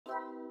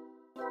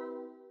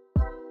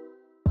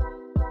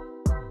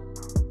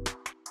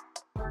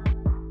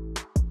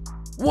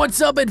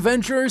What's up,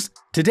 adventurers?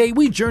 Today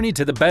we journey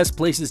to the best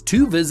places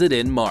to visit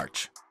in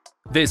March.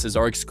 This is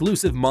our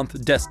exclusive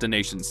month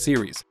destination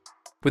series,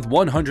 with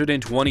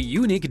 120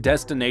 unique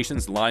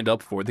destinations lined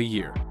up for the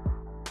year.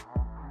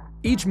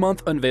 Each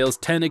month unveils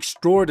 10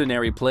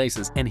 extraordinary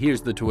places, and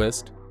here's the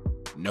twist: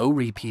 no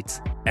repeats,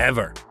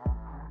 ever.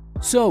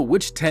 So,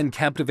 which 10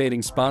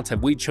 captivating spots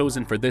have we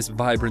chosen for this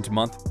vibrant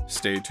month?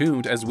 Stay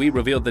tuned as we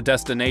reveal the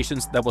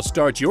destinations that will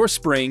start your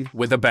spring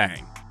with a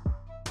bang.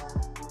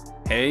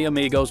 Hey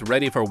amigos,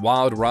 ready for a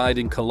wild ride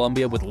in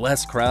Colombia with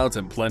less crowds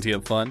and plenty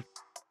of fun?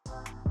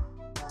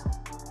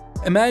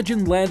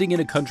 Imagine landing in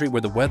a country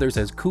where the weather's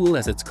as cool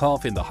as its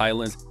cough in the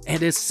highlands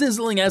and as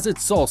sizzling as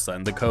its salsa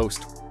on the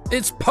coast.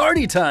 It's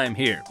party time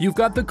here! You've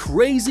got the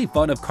crazy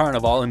fun of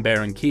Carnival in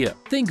Barranquilla.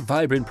 Think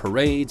vibrant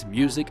parades,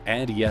 music,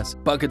 and yes,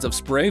 buckets of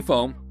spray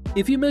foam.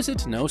 If you miss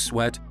it, no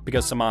sweat,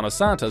 because Semana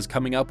Santa is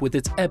coming up with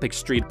its epic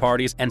street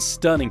parties and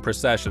stunning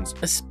processions,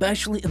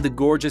 especially in the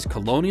gorgeous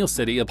colonial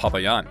city of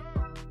Popayán.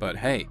 But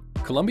hey,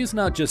 Colombia's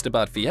not just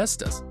about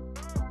fiestas.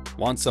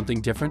 Want something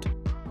different?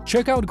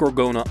 Check out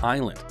Gorgona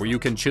Island, where you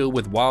can chill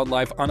with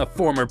wildlife on a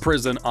former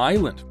prison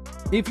island.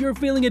 If you're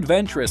feeling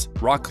adventurous,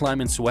 rock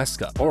climb in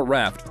Suezca or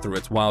raft through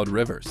its wild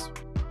rivers.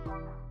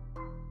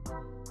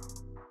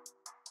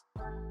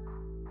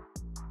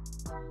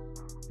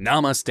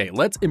 Namaste,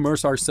 let's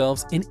immerse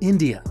ourselves in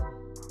India.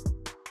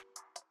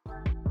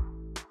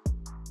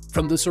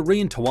 From the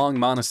serene Tawang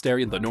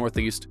Monastery in the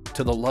northeast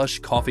to the lush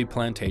coffee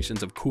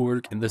plantations of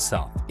Coorg in the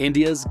south,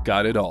 India's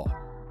got it all.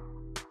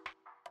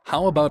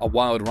 How about a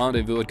wild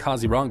rendezvous at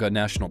Kaziranga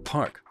National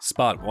Park?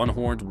 Spot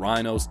one-horned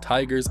rhinos,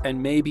 tigers,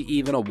 and maybe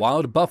even a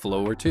wild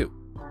buffalo or two.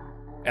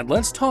 And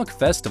let's talk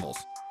festivals.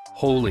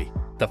 Holi,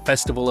 the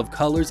Festival of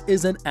Colors,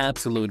 is an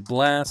absolute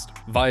blast.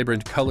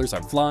 Vibrant colors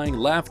are flying,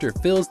 laughter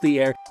fills the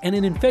air, and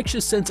an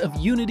infectious sense of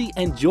unity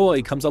and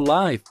joy comes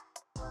alive.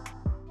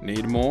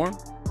 Need more?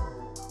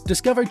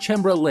 Discover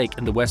Chembra Lake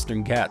in the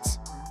Western Ghats,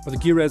 or the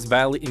Giraz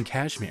Valley in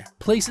Kashmir,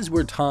 places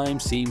where time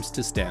seems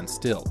to stand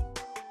still.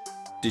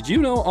 Did you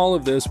know all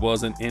of this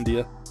was in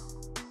India?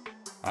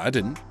 I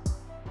didn't.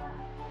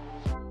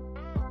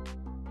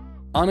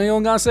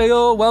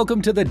 Annyeonghaseyo,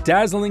 welcome to the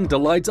dazzling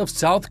delights of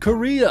South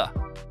Korea!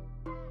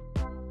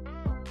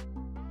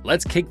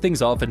 Let's kick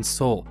things off in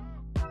Seoul,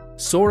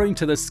 soaring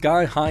to the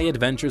sky-high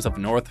adventures of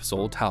North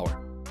Seoul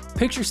Tower.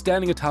 Picture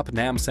standing atop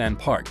Namsan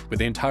Park with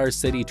the entire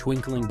city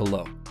twinkling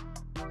below.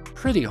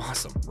 Pretty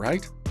awesome,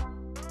 right?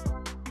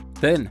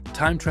 Then,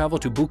 time travel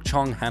to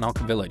Bukchong Hanok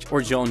Village,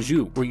 or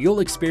Jeonju, where you'll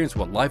experience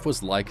what life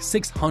was like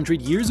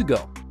 600 years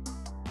ago.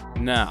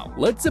 Now,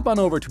 let's zip on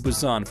over to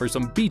Busan for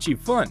some beachy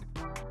fun.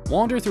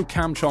 Wander through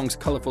Kamchong's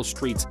colorful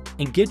streets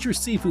and get your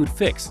seafood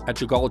fix at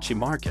Jogalchi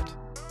Market.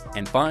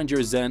 And find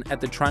your zen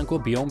at the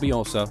tranquil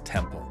Byeonbyeosa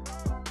Temple.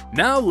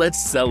 Now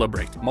let's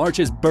celebrate! March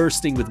is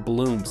bursting with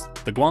blooms.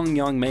 The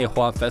Gwangyang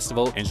Meihua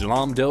Festival in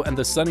Jeollamdo and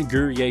the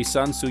Sunnygurye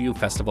Sansuyu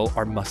Festival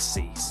are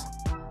must-sees.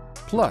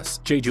 Plus,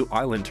 Jeju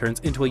Island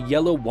turns into a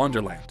yellow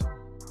wonderland.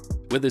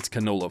 With its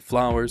canola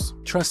flowers,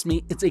 trust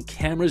me, it's a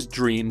camera's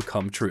dream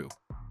come true.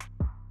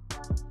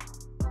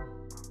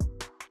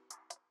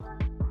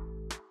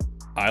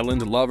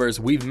 Island lovers,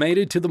 we've made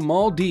it to the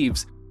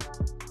Maldives.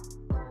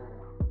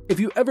 If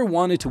you ever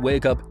wanted to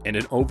wake up in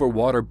an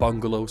overwater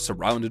bungalow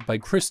surrounded by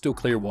crystal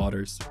clear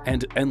waters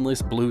and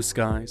endless blue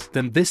skies,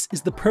 then this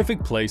is the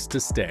perfect place to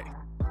stay.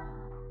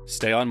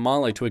 Stay on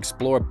Malé to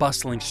explore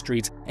bustling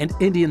streets and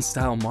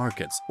Indian-style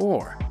markets,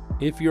 or,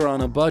 if you're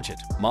on a budget,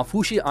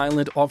 Mafushi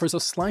Island offers a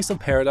slice of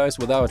paradise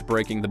without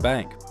breaking the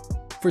bank.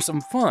 For some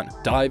fun,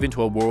 dive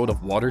into a world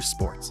of water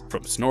sports,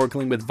 from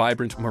snorkeling with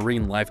vibrant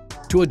marine life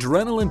to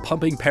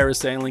adrenaline-pumping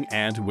parasailing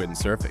and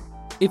windsurfing.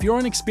 If you're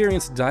an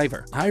experienced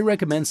diver, I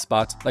recommend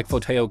spots like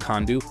Foteo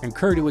Kandu and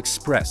Kurdu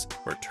Express,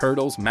 where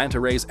turtles, manta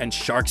rays, and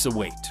sharks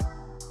await.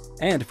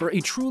 And for a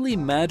truly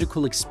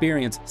magical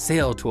experience,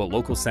 sail to a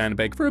local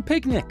sandbank for a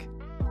picnic.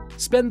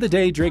 Spend the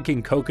day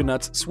drinking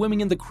coconuts,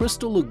 swimming in the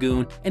Crystal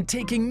Lagoon, and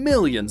taking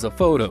millions of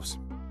photos.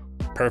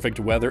 Perfect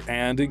weather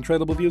and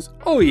incredible views?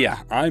 Oh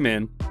yeah, I'm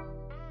in.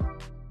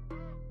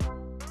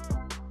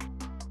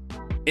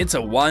 It's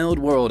a wild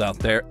world out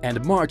there,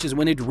 and March is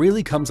when it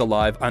really comes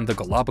alive on the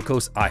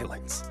Galapagos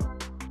Islands.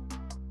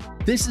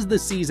 This is the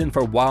season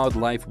for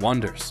wildlife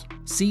wonders.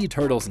 Sea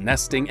turtles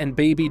nesting and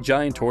baby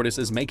giant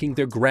tortoises making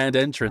their grand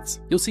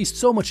entrance. You'll see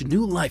so much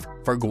new life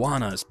for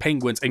iguanas,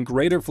 penguins, and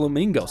greater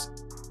flamingos.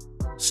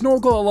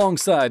 Snorkel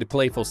alongside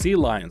playful sea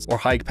lions or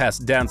hike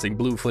past dancing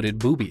blue-footed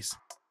boobies.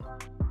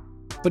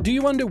 But do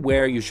you wonder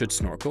where you should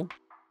snorkel?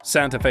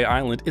 Santa Fe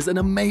Island is an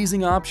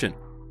amazing option.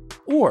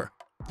 Or,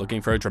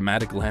 looking for a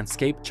dramatic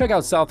landscape? Check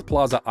out South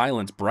Plaza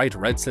Island's bright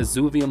red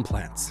sesuvium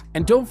plants.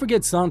 And don't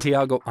forget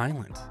Santiago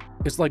Island.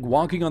 It's like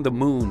walking on the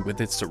moon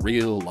with its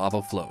surreal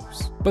lava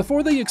flows. But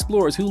for the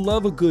explorers who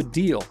love a good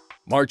deal,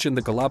 March in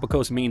the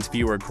Galapagos means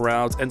fewer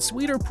crowds and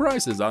sweeter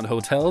prices on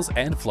hotels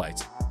and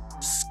flights.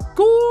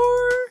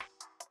 Score!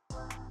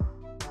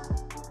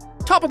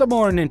 Top of the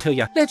morning to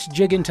ya. Let's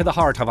jig into the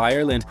heart of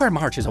Ireland, where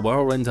March is a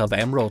whirlwind of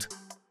emerald.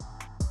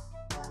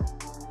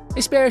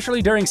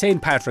 Especially during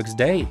St. Patrick's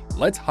Day,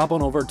 let's hop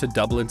on over to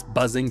Dublin's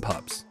buzzing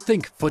pubs.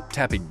 Think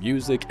foot-tapping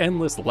music,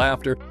 endless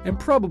laughter, and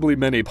probably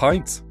many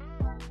pints.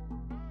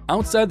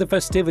 Outside the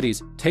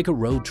festivities, take a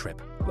road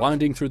trip,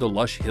 winding through the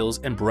lush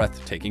hills and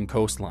breathtaking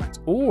coastlines,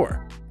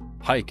 or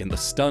hike in the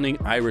stunning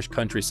Irish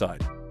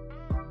countryside.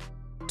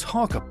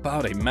 Talk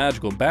about a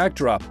magical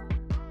backdrop.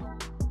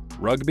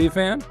 Rugby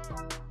fan?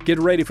 Get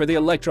ready for the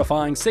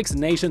electrifying Six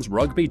Nations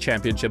Rugby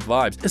Championship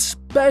vibes,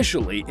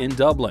 especially in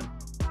Dublin.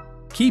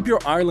 Keep your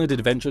Ireland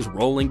adventures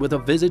rolling with a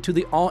visit to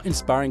the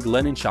awe-inspiring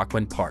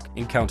Gleninshachwen Park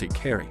in County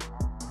Kerry.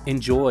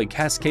 Enjoy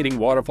cascading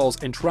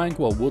waterfalls and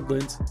tranquil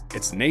woodlands.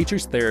 It's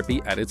nature's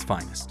therapy at its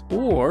finest.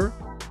 Or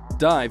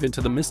dive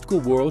into the mystical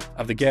world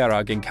of the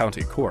Garrag in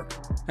County Cork.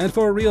 And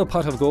for a real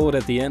pot of gold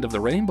at the end of the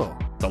rainbow,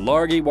 the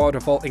Largy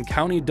Waterfall in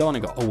County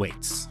Donegal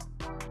awaits.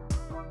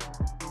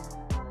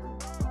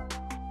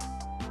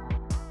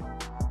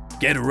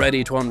 Get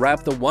ready to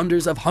unwrap the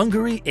wonders of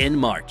Hungary in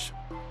March.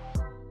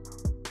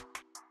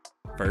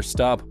 First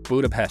stop,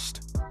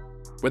 Budapest,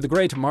 where the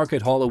great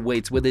market hall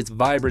awaits with its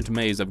vibrant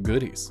maze of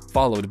goodies,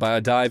 followed by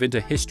a dive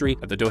into history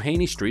at the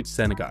Doheny Street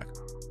Synagogue.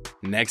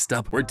 Next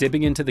up, we're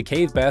dipping into the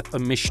cave bath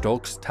of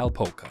Miskolc's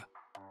Talpoka.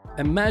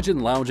 Imagine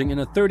lounging in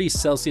a 30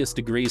 Celsius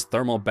degrees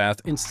thermal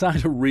bath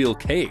inside a real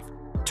cave.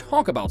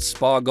 Talk about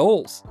spa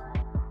goals!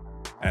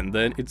 And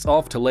then it's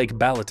off to Lake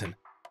Balaton.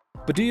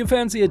 But do you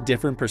fancy a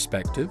different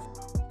perspective?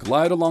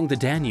 Glide along the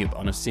Danube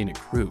on a scenic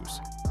cruise.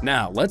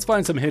 Now, let's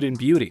find some hidden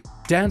beauty.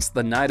 Dance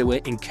the night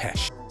away in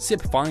Kesh,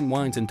 sip fine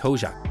wines in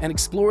Tojak, and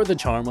explore the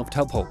charm of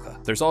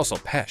Talpoka. There's also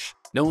Pech,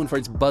 known for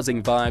its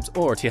buzzing vibes,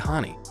 or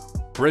Tihany,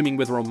 brimming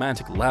with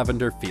romantic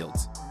lavender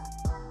fields.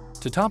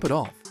 To top it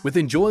off, with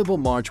enjoyable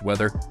March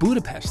weather,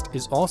 Budapest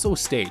is also a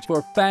stage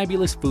for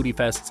fabulous foodie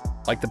fests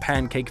like the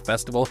Pancake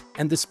Festival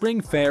and the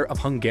Spring Fair of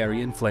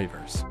Hungarian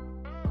flavors.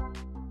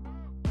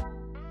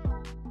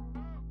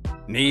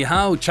 Ni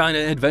hao, China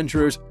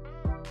adventurers!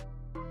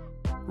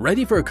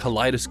 Ready for a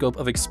kaleidoscope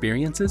of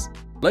experiences?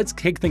 Let's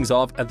kick things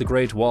off at the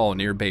Great Wall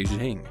near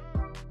Beijing.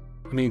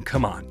 I mean,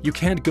 come on, you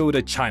can't go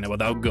to China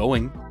without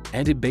going.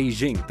 And in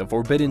Beijing, the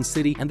Forbidden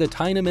City and the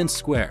Tiananmen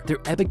Square, they're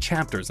epic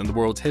chapters in the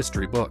world's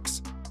history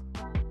books.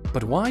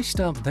 But why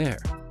stop there?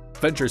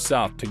 Venture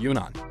south to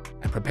Yunnan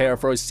and prepare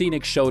for a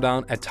scenic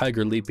showdown at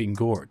Tiger Leaping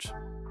Gorge.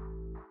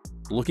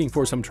 Looking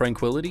for some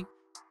tranquility?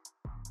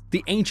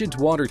 The ancient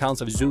water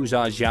towns of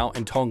Zhuzha, Zhao,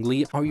 and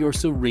Tongli are your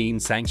serene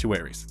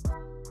sanctuaries.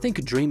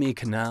 Think dreamy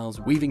canals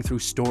weaving through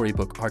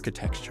storybook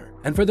architecture.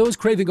 And for those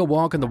craving a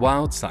walk on the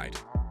wild side,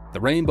 the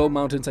Rainbow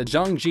Mountains at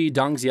Zhangji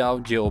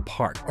Dangxiao Geo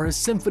Park are a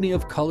symphony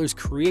of colors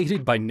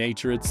created by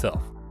nature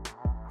itself.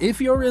 If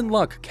you're in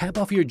luck, cap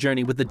off your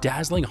journey with the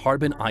dazzling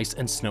Harbin Ice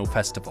and Snow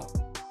Festival.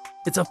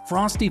 It's a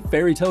frosty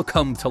fairy tale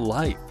come to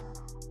life.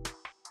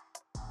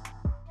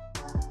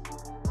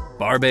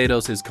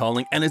 Barbados is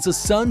calling, and it's a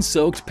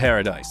sun-soaked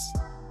paradise.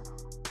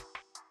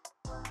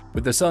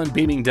 With the sun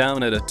beaming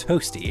down at a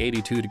toasty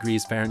 82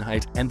 degrees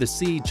Fahrenheit and the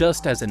sea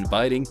just as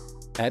inviting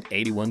at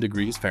 81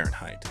 degrees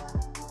Fahrenheit.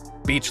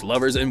 Beach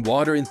lovers and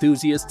water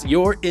enthusiasts,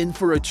 you're in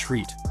for a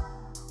treat.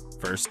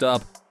 First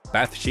up,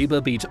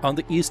 Bathsheba Beach on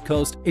the East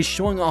Coast is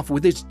showing off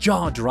with its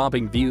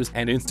jaw-dropping views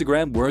and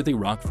Instagram-worthy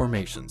rock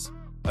formations.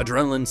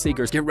 Adrenaline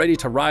seekers get ready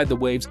to ride the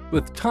waves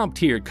with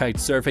top-tier kite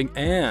surfing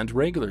and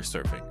regular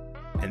surfing.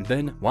 And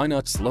then, why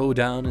not slow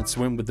down and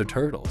swim with the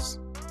turtles?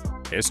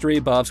 History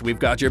buffs, we've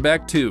got your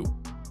back too.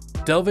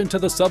 Delve into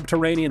the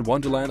subterranean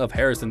wonderland of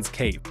Harrison's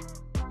Cave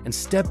and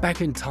step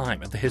back in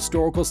time at the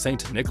historical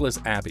St. Nicholas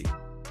Abbey.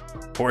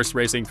 Horse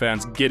racing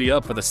fans, giddy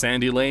up for the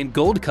Sandy Lane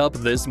Gold Cup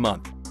this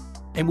month.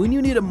 And when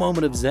you need a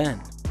moment of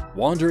zen,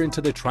 wander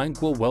into the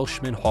tranquil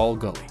Welshman Hall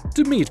Gully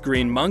to meet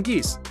green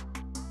monkeys.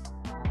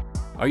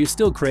 Are you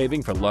still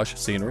craving for lush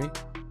scenery?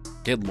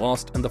 Get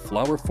lost in the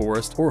Flower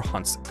Forest or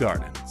Hunt's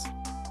Gardens.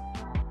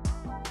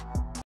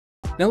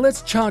 Now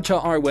let's cha-cha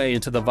our way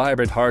into the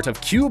vibrant heart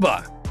of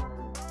Cuba.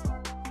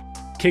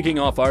 Kicking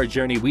off our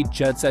journey, we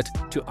jet set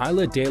to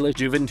Isla de la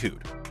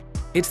Juventud.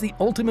 It's the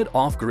ultimate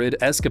off-grid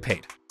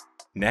escapade.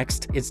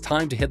 Next, it's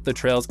time to hit the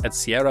trails at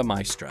Sierra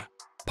Maestra.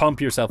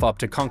 Pump yourself up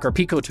to conquer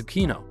Pico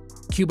Tuquino,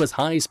 Cuba's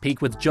highest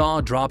peak with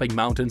jaw-dropping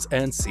mountains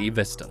and sea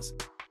vistas.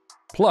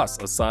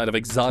 Plus a side of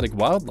exotic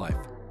wildlife.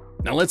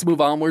 Now let's move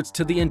onwards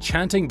to the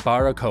enchanting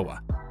Baracoa,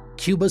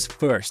 Cuba's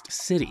first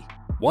city,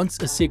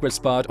 once a secret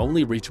spot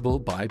only reachable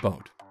by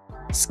boat.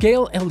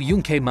 Scale El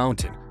Yunque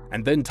Mountain,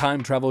 and then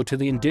time travel to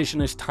the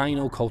indigenous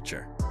Taino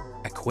culture,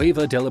 at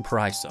Cueva del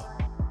Paraiso.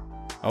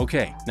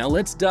 Okay, now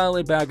let's dial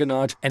it back a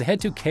notch and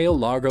head to Cayo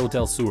Largo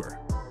del Sur.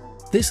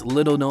 This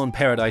little-known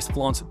paradise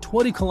flaunts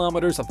 20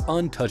 kilometers of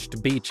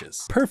untouched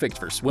beaches, perfect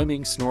for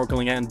swimming,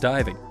 snorkeling, and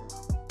diving.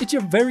 It's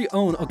your very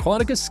own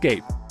aquatic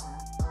escape.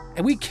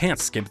 And we can't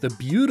skip the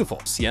beautiful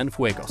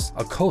Cienfuegos,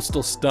 a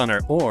coastal stunner,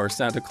 or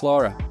Santa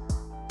Clara,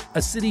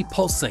 a city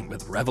pulsing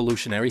with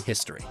revolutionary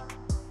history.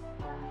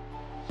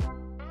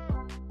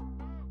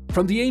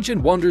 From the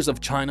ancient wonders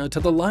of China to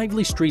the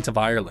lively streets of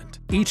Ireland,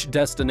 each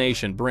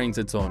destination brings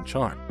its own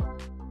charm.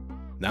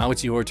 Now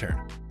it's your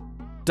turn.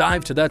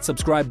 Dive to that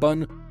subscribe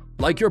button,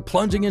 like you're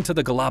plunging into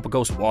the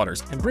Galapagos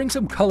waters, and bring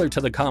some color to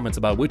the comments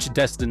about which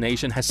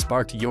destination has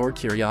sparked your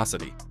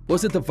curiosity.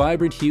 Was it the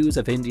vibrant hues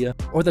of India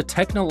or the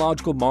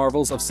technological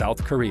marvels of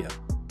South Korea?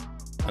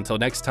 Until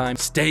next time,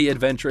 stay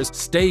adventurous,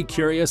 stay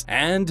curious,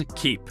 and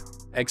keep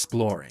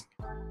exploring.